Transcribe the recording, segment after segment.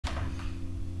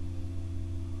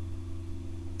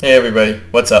Hey everybody,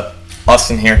 what's up?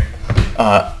 Austin here.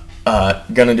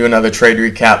 Gonna do another trade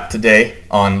recap today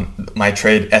on my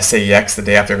trade SAEX the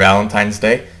day after Valentine's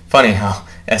Day. Funny how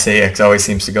SAEX always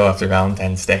seems to go after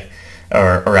Valentine's Day,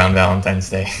 or around Valentine's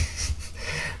Day.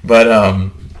 But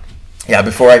yeah,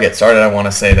 before I get started, I want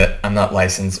to say that I'm not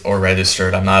licensed or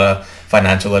registered. I'm not a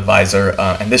financial advisor,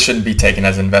 and this shouldn't be taken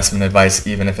as investment advice,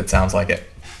 even if it sounds like it.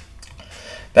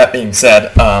 That being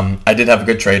said, I did have a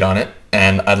good trade on it,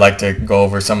 and I'd like to go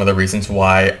over some of the reasons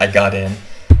why I got in.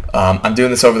 I'm doing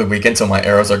this over the weekend, so my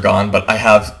arrows are gone, but I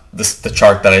have the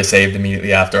chart that I saved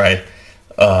immediately after I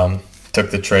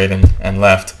took the trade and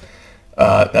left.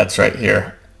 That's right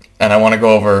here. And I want to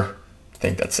go over, I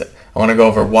think that's it. I want to go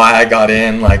over why I got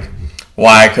in, like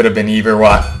why I could have been eager,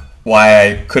 why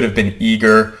I could have been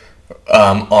eager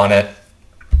on it,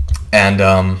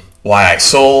 and why I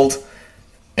sold,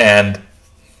 and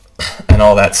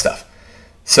all that stuff.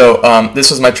 So this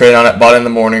was my trade on it. Bought in the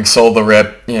morning, sold the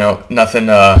rip. You know, nothing.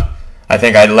 I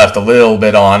think I left a little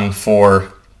bit on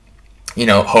for, you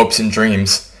know, hopes and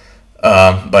dreams.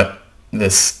 But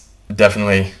this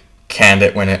definitely canned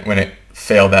it when it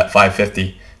failed at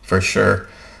 550 for sure.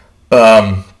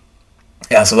 Yeah.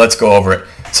 So let's go over it.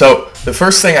 So the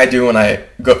first thing I do when I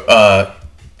go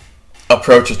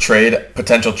approach a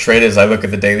potential trade, is I look at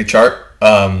the daily chart.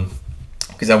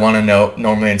 Because I want to know,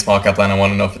 normally in small cap land, I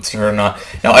want to know if it's turd or not.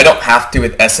 Now, I don't have to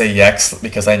with SAEX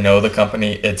because I know the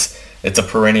company. It's a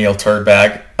perennial turd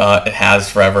bag. It has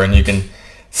forever, and you can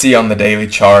see on the daily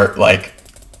chart, like,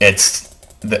 it's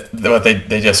what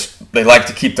they like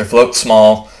to keep their float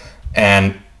small,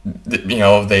 and you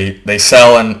know, they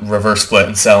sell and reverse split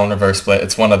and sell and reverse split.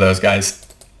 It's one of those guys.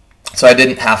 So I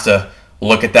didn't have to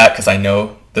look at that because I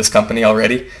know this company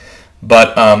already.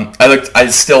 But I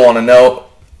still want to know.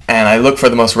 And I look for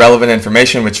the most relevant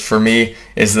information, which for me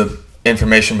is the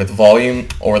information with volume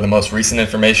or the most recent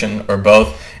information or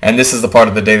both. And this is the part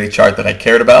of the daily chart that I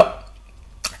cared about.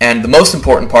 And the most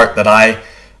important part that I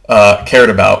cared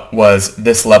about was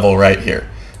this level right here.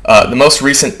 The most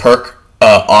recent perk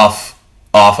off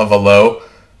of a low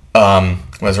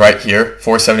was right here,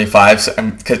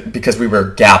 475, because we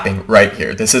were gapping right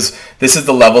here. This is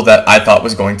the level that I thought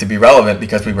was going to be relevant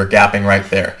because we were gapping right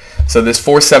there. So this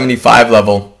 475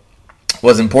 level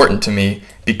was important to me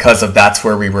because of that's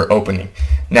where we were opening.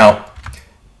 Now,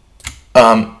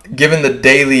 given the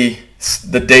daily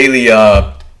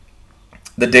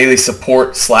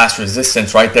support /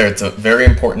 resistance right there, it's a very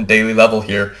important daily level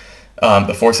here.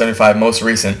 The 475 most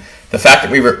recent. The fact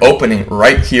that we were opening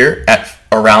right here at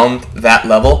around that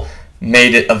level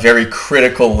made it a very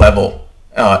critical level,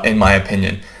 in my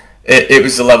opinion. It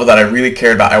was the level that I really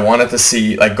cared about. I wanted to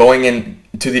see, like, going in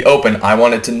to the open, I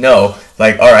wanted to know,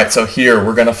 like, all right, so here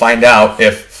we're going to find out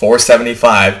if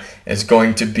 475 is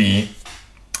going to be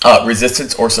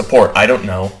resistance or support. I don't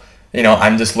know. You know,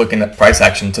 I'm just looking at price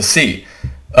action to see.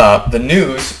 The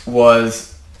news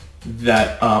was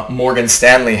that Morgan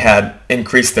Stanley had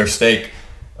increased their stake,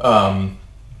 I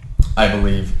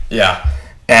believe. Yeah.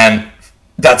 And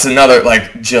that's another,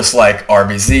 like, just like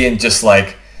RBZ and just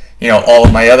like, you know, all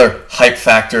of my other hype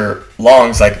factor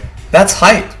longs, like, that's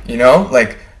hype, you know,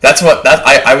 like that's what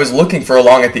I was looking for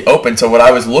along at the open. So what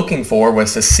I was looking for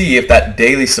was to see if that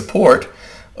daily support,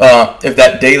 if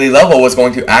that daily level was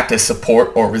going to act as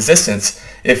support or resistance,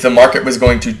 if the market was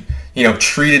going to, you know,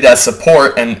 treat it as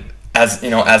support and as, you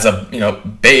know, as a, you know,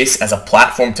 base, as a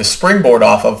platform to springboard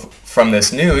off of from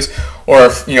this news, or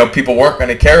if, you know, people weren't going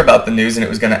to care about the news and it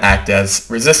was going to act as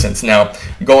resistance. Now,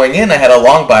 going in, I had a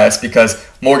long bias because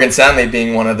Morgan Stanley,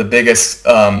 being one of the biggest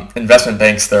investment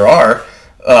banks there are,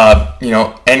 you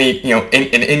know, an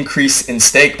increase in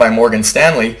stake by Morgan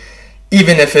Stanley,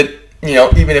 even if it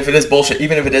is bullshit,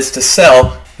 even if it is to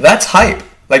sell, that's hype.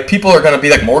 Like, people are going to be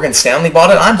like, Morgan Stanley bought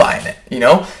it, I'm buying it. You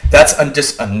know, that's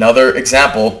just another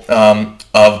example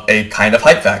of a kind of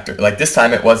hype factor. Like, this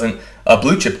time it wasn't a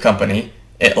blue chip company,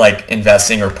 like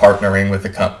investing or partnering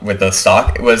with the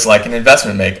stock. It was like an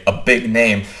investment bank, a big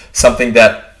name, something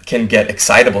that can get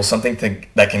excitable, something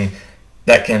that can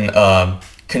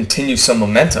continue some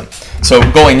momentum. So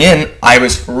going in, I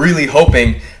was really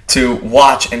hoping to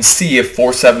watch and see if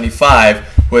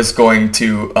 475 was going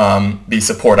to be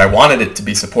support. I wanted it to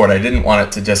be support. I didn't want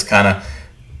it to just kind of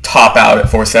top out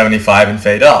at 475 and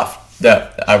fade off.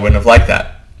 That I wouldn't have liked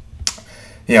that.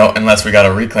 You know, unless we got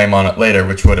a reclaim on it later,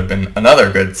 which would have been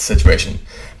another good situation.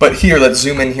 But here, let's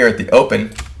zoom in here at the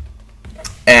open,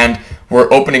 and we're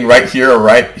opening right here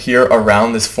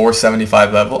around this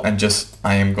 475 level, and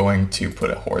I am going to put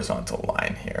a horizontal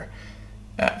line here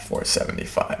at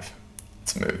 475.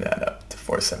 Let's move that up to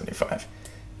 475.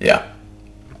 Yeah.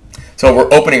 So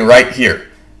we're opening right here,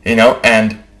 you know,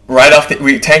 and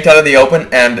we tanked out of the open,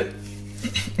 and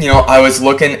I was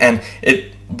looking, and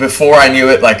before I knew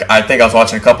it, like I think I was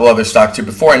watching a couple other stocks too.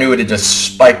 Before I knew it, it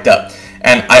just spiked up,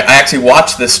 and I actually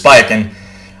watched this spike, and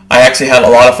I actually had a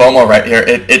lot of FOMO right here.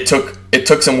 It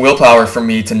took some willpower for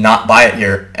me to not buy it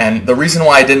here, and the reason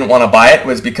why I didn't want to buy it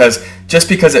was because just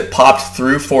because it popped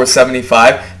through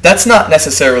 475, that's not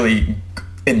necessarily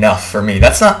enough for me.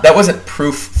 That wasn't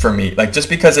proof for me. Like, just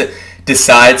because it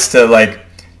decides to, like,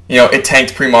 it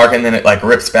tanked pre-market and then it like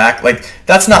rips back, like,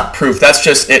 that's not proof. That's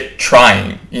just it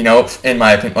trying, in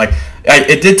my opinion. Like,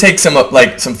 it did take some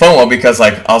FOMO, because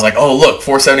like I was like, oh look,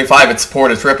 475, it's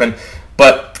support, it's ripping,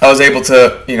 but I was able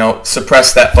to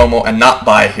suppress that FOMO and not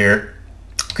buy here,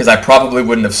 because I probably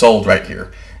wouldn't have sold right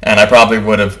here, and I probably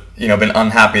would have been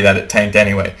unhappy that it tanked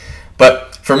anyway.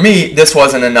 But for me, this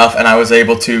wasn't enough, and I was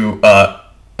able to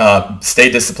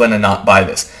stay disciplined and not buy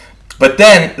this. But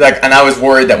then, and I was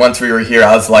worried that once we were here,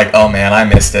 I was like, oh man, I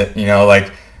missed it, and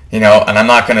I'm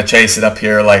not going to chase it up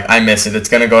here. Like, I missed it. It's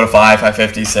going to go to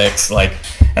 556, like,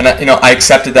 and I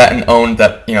accepted that and owned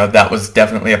that, that was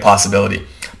definitely a possibility.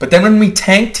 But then when we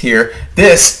tanked here,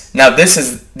 this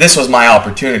was my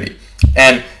opportunity,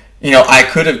 and I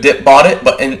could have bought it,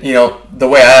 but the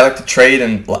way I like to trade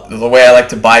and the way I like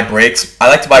to buy breaks,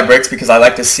 because I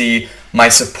like to see my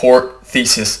support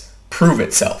thesis prove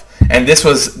itself. And this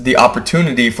was the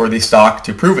opportunity for the stock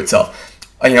to prove itself.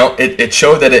 It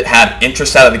showed that it had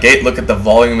interest out of the gate. Look at the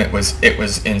volume. It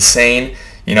was insane,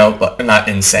 but not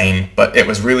insane, but it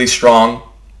was really strong.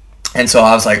 And so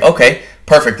I was like, okay,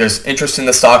 perfect. There's interest in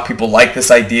the stock. People like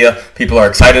this idea. People are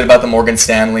excited about the Morgan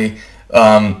Stanley,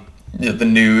 the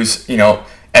news.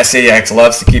 SAEX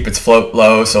loves to keep its float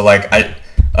low. So like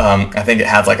I think it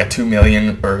has like a 2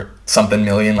 million or something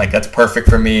million. Like, that's perfect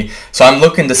for me. So I'm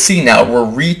looking to see now.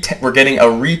 We're getting a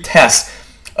retest,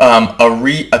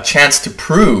 a chance to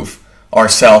prove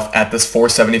ourselves at this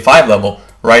 475 level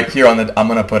right here on the. I'm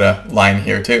gonna put a line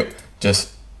here too,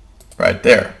 just right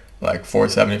there, like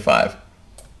 475.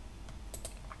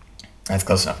 That's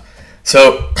close enough.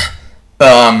 So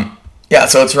yeah,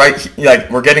 so it's right, like,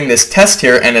 we're getting this test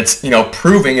here, and it's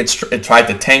proving it tried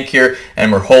to tank here,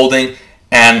 and we're holding,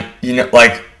 and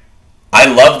like, I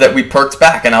love that we perked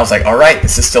back, and I was like, all right,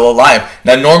 this is still alive.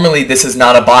 Now, normally this is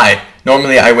not a buy.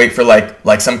 Normally I wait for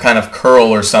like some kind of curl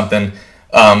or something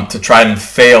to try and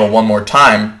fail one more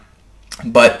time.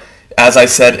 But as I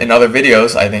said in other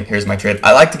videos, I think here's my trade.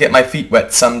 I like to get my feet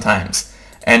wet sometimes,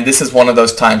 and this is one of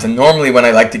those times. And normally when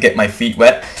I like to get my feet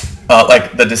wet,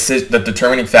 like the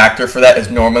determining factor for that is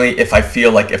normally if I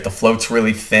feel like if the float's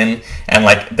really thin, and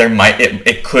like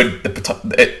it could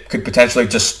potentially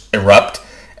just erupt.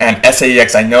 And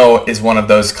SAEX, I know, is one of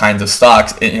those kinds of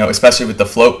stocks, especially with the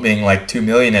float being like 2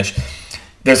 million-ish,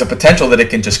 there's a potential that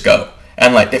it can just go.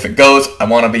 And like, if it goes, I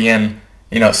want to be in,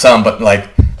 some, but like,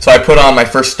 so I put on my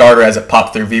first starter as it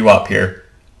popped through VWAP here.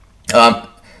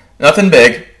 Nothing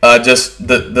big, just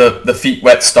the feet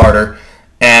wet starter.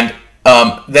 And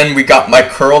then we got my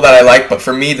curl that I like, but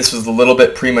for me, this was a little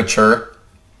bit premature.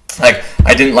 Like,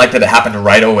 I didn't like that it happened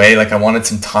right away. Like, I wanted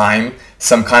some time,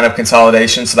 some kind of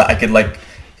consolidation, so that I could like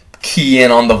key in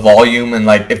on the volume, and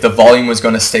like, if the volume was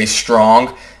going to stay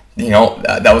strong,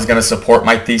 that was going to support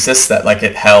my thesis that like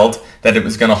it held, that it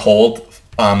was going to hold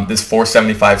this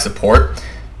 475 support.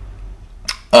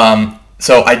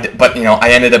 So I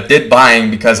ended up buying,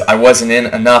 because I wasn't in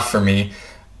enough for me,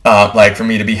 for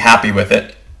me to be happy with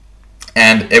it,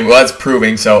 and it was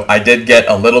proving. So I did get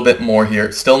a little bit more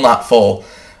here, still not full,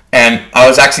 and I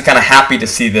was actually kind of happy to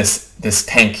see this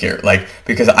tank here, like,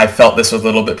 because I felt this was a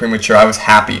little bit premature. I was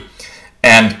happy,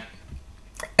 and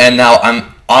now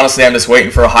I'm just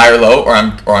waiting for a higher low, or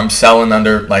I'm selling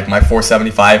under like my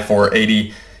 475,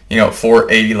 480,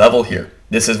 480 level here.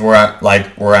 This is where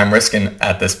I'm risking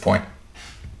at this point.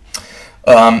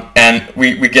 And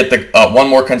we get the one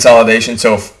more consolidation.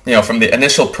 So from the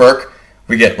initial perk,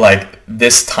 we get like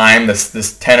this time,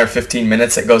 this 10 or 15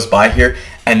 minutes that goes by here,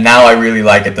 and now I really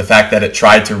like it. The fact that it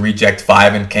tried to reject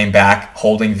 5 and came back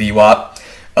holding VWAP,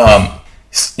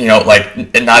 like,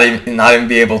 and not even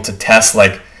be able to test.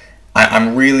 Like,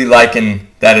 I'm really liking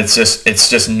that it's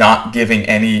just not giving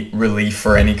any relief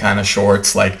for any kind of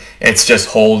shorts. Like, it's just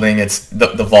holding. It's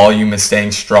the volume is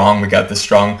staying strong. We got the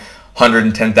strong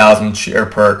 110,000 share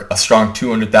perk, a strong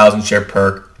 200,000 share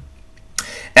perk.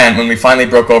 And when we finally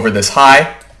broke over this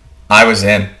high, I was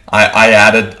in. I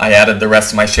added the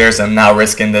rest of my shares. I'm now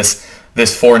risking this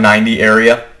 490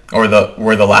 area, or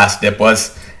where the last dip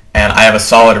was, and I have a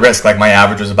solid risk. Like, my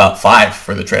average was about 5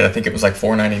 for the trade. I think it was like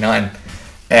 499.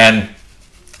 And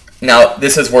now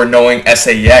this is where knowing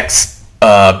SAEX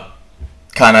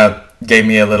kind of gave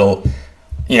me a little,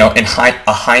 in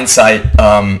hindsight,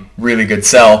 really good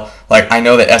sell. Like, I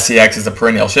know that SAEX is a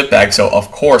perennial shit bag, so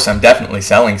of course I'm definitely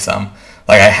selling some.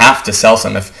 Like, I have to sell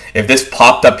some. If this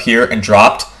popped up here and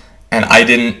dropped and I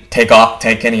didn't take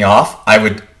any off, I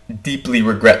would deeply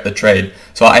regret the trade.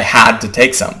 So I had to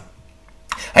take some.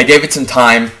 I gave it some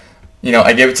time.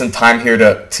 I gave it some time here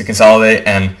to consolidate,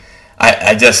 and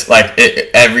I just, like,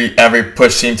 every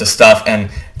push seemed to stuff, and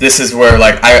this is where,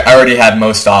 like, I already had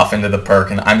most off into the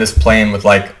perk, and I'm just playing with,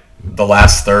 like, the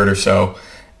last third or so,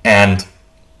 and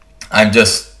I'm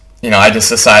just, I just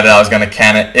decided I was going to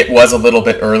can it. It was a little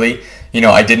bit early.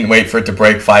 I didn't wait for it to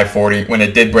break 540. When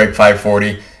it did break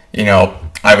 540,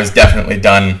 I was definitely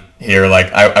done here.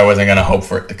 Like, I wasn't going to hope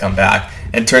for it to come back.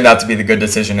 It turned out to be the good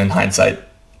decision in hindsight.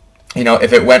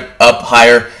 If it went up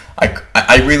higher,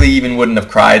 I really even wouldn't have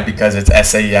cried, because it's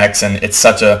SAEX, and it's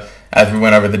such a, as we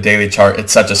went over the daily chart,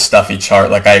 it's such a stuffy chart.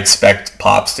 Like, I expect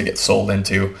pops to get sold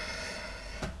into.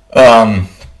 And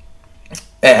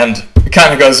it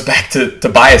kind of goes back to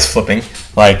bias flipping.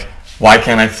 Like, why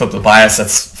can't I flip the bias?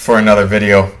 That's for another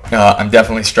video. I'm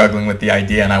definitely struggling with the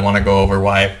idea, and I want to go over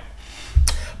why.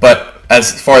 But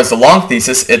as far as the long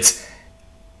thesis, it's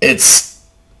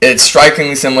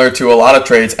strikingly similar to a lot of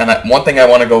trades, and one thing I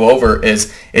want to go over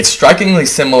is it's strikingly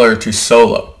similar to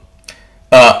solo.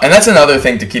 And that's another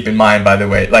thing to keep in mind, by the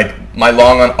way. Like, my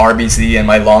long on RBZ and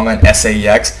my long on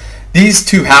SAEX, these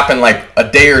two happen like a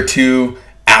day or two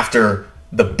after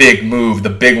the big move, the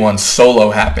big one,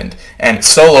 solo, happened. And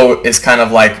solo is kind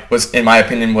of like, in my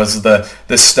opinion, was the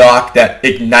stock that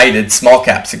ignited small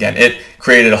caps again. It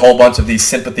created a whole bunch of these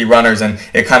sympathy runners, and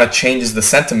it kind of changes the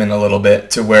sentiment a little bit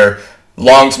to where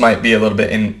longs might be a little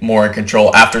bit more in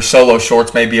control. After solo,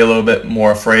 shorts may be a little bit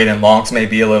more afraid, and longs may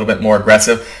be a little bit more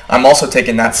aggressive. I'm also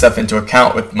taking that stuff into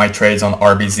account with my trades on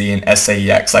RBZ and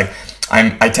SAEX. Like,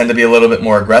 I tend to be a little bit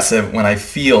more aggressive when I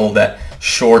feel that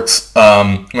shorts,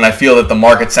 when I feel that the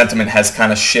market sentiment has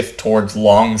kind of shifted towards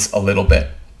longs a little bit.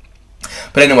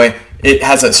 But anyway, it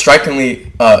has a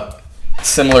strikingly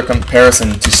similar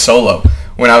comparison to solo.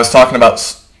 When I was talking about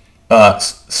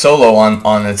solo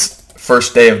on its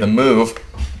first day of the move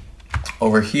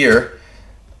over here,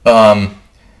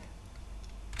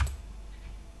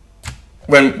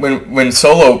 when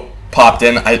solo popped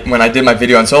in, when I did my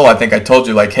video on solo, I think I told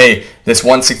you, like, hey, this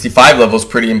 165 level is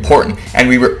pretty important, and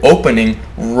we were opening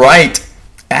right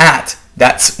at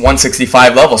that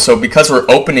 165 level. So because we're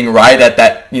opening right at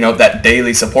that, that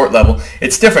daily support level,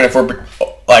 it's different. If we're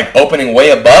like opening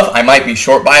way above, I might be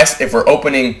short biased. If we're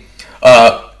opening,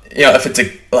 if it's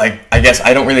I guess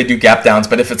I don't really do gap downs,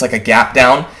 but if it's like a gap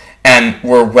down and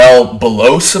we're well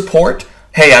below support,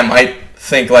 hey, I might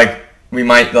think like we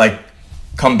might like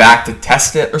come back to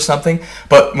test it or something.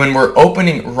 But when we're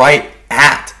opening right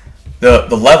at the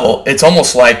level, it's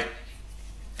almost like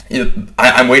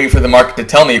I'm waiting for the market to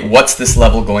tell me, what's this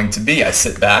level going to be? I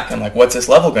sit back and like, what's this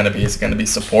level going to be? Is it going to be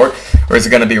support, or is it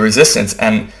going to be resistance?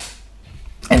 And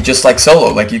just like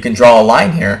solo, like, you can draw a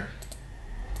line here.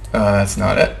 That's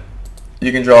not it.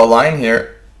 You can draw a line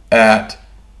here at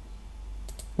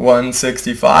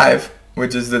 165,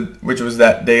 which was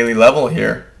that daily level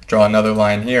here. Draw another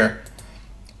line here.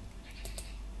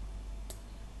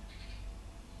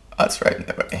 That's right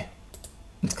that way.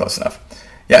 It's close enough.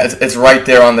 Yeah, it's right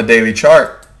there on the daily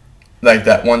chart, like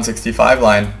that 165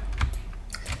 line.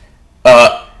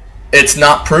 It's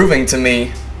not proving to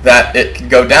me that it could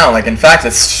go down. Like, in fact,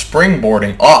 it's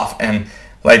springboarding off. And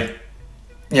like,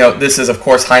 this is of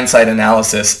course hindsight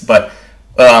analysis, but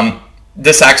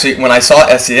this actually, when I saw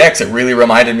SAEX, it really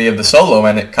reminded me of the solo,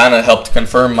 and it kind of helped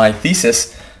confirm my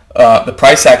thesis. The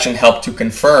price action helped to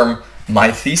confirm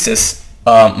my thesis,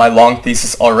 my long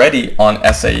thesis already on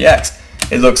SAEX.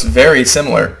 It looks very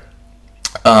similar.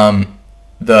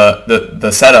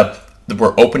 The setup,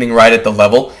 we're opening right at the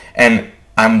level, and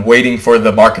I'm waiting for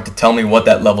the market to tell me what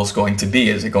that level is going to be.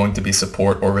 Is it going to be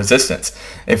support or resistance?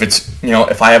 If it's,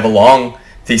 if I have a long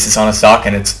thesis on a stock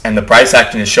and the price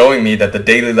action is showing me that the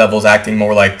daily level is acting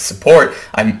more like support,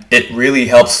 it really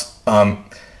helps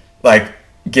like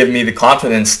give me the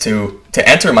confidence to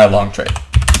enter my long trade.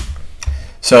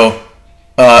 So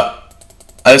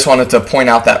I just wanted to point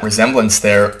out that resemblance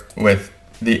there with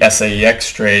the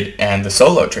SAEX trade and the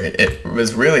solo trade. It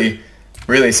was really,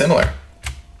 really similar.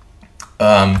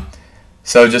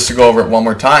 So just to go over it one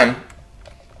more time,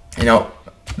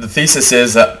 the thesis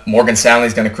is that Morgan Stanley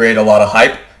is going to create a lot of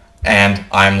hype, and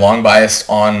I'm long biased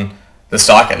on the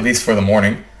stock, at least for the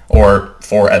morning, or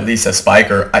for at least a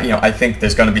spike, or I think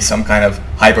there's going to be some kind of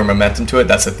hyper momentum to it.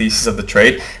 That's the thesis of the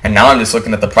trade. And now I'm just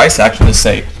looking at the price action to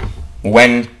say,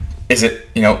 when is it,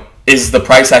 is the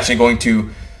price actually going to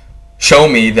show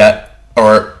me that,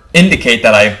 or indicate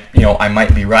that I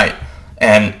might be right.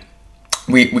 And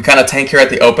we kind of tank here at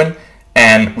the open,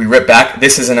 and we rip back.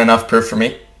 This isn't enough proof for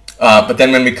me. But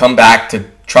then when we come back to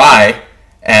try,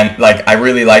 and like I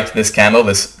really liked this candle,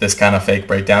 this kind of fake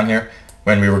breakdown here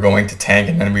when we were going to tank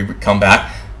and then we would come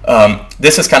back.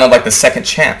 This is kind of like the second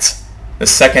chance, the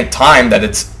second time that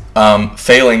it's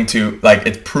failing to, like,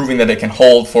 it's proving that it can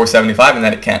hold 475 and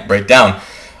that it can't break down.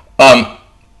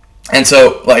 And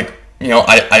so, like,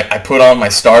 I put on my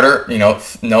starter,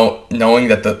 knowing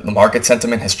that the market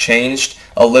sentiment has changed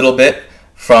a little bit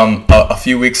from a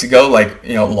few weeks ago. Like,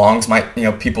 longs might,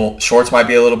 shorts might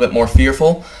be a little bit more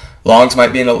fearful. Longs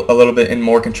might be in a little bit in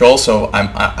more control. So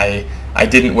I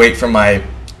didn't wait for my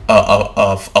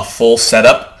a full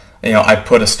setup. I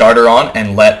put a starter on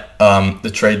and let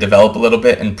the trade develop a little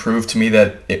bit and prove to me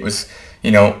that it was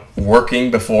working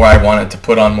before I wanted to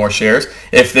put on more shares.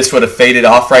 If this would have faded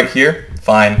off right here,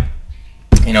 fine.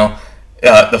 The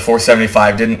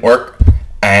 475 didn't work,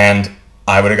 and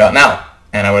I would have gotten out,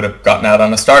 and I would have gotten out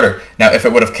on a starter. Now, if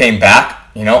it would have came back,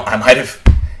 I might have,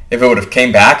 if it would have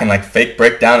came back and like fake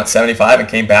breakdown at 75 and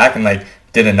came back and like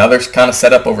did another kind of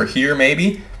setup over here,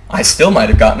 maybe I still might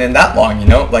have gotten in that long,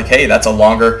 like, hey, that's a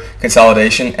longer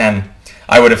consolidation, and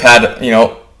I would have had,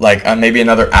 like maybe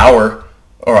another hour,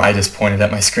 or I just pointed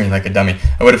at my screen like a dummy.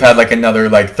 I would have had like another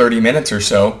like 30 minutes or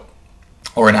so,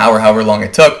 or an hour, however long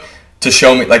it took, to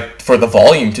show me, like, for the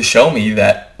volume to show me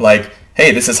that, like,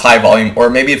 hey, this is high volume.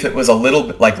 Or maybe if it was a little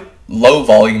bit like low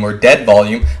volume or dead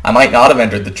volume, I might not have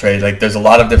entered the trade. Like, there's a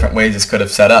lot of different ways this could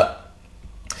have set up.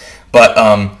 But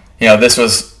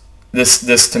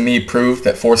this to me proved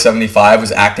that 475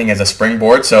 was acting as a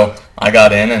springboard. So I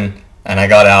got in and I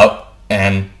got out,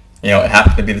 and it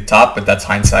happened to be the top, but that's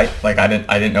hindsight. Like, I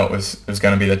didn't know it was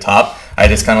going to be the top. I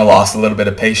just kind of lost a little bit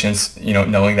of patience,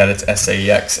 knowing that it's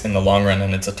SAEX in the long run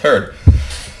and it's a turd.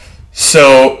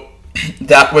 So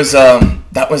that was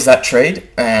that trade,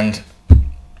 and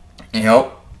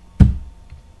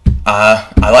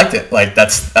I liked it. Like,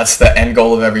 that's the end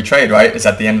goal of every trade, right? Is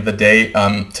at the end of the day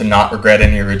to not regret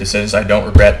any of your decisions. I don't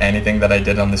regret anything that I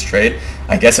did on this trade.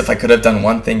 I guess if I could have done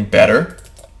one thing better,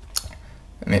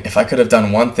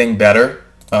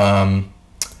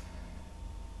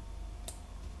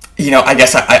 I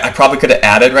guess I probably could have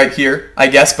added right here, I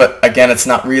guess, but again, it's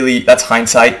not really, that's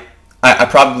hindsight. I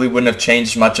probably wouldn't have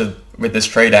changed much with this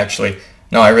trade, actually.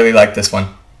 No, I really like this one.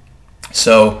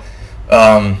 So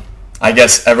I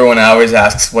guess everyone always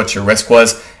asks what your risk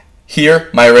was. Here,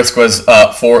 my risk was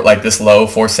for like this low,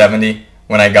 470,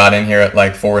 when I got in here at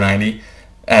like 490.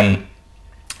 And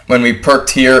when we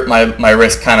perked here, my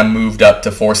risk kind of moved up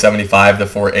to 475 to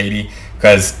 480,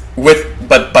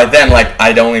 but by then, like,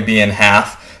 I'd only be in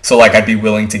half, so like I'd be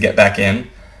willing to get back in.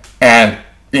 And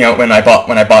when I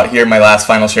bought here, my last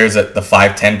final shares at the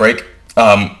 510 break,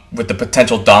 with the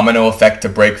potential domino effect to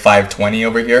break 520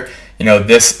 over here.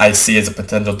 This I see as a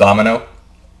potential domino.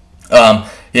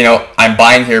 I'm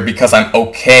buying here because I'm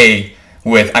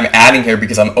adding here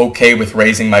because I'm okay with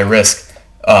raising my risk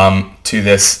to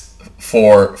this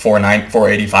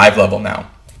 485 level now.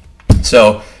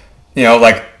 So,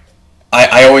 like,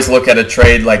 I always look at a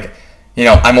trade like,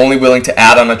 I'm only willing to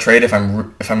add on a trade if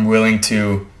I'm willing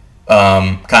to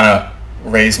kind of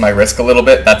raise my risk a little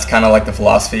bit. That's kind of like the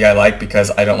philosophy I like,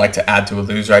 because I don't like to add to a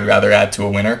loser. I'd rather add to a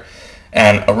winner.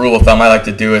 And a rule of thumb I like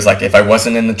to do is, like, if I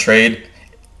wasn't in the trade,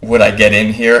 would I get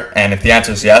in here? And if the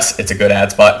answer is yes, it's a good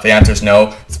ad spot. If the answer is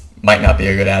no, it might not be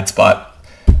a good ad spot.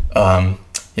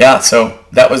 Yeah, so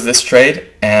that was this trade,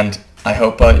 and I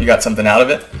hope you got something out of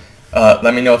it.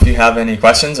 Let me know if you have any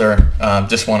questions or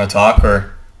just want to talk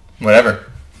or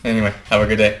whatever. Anyway, have a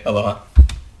good day. Aloha.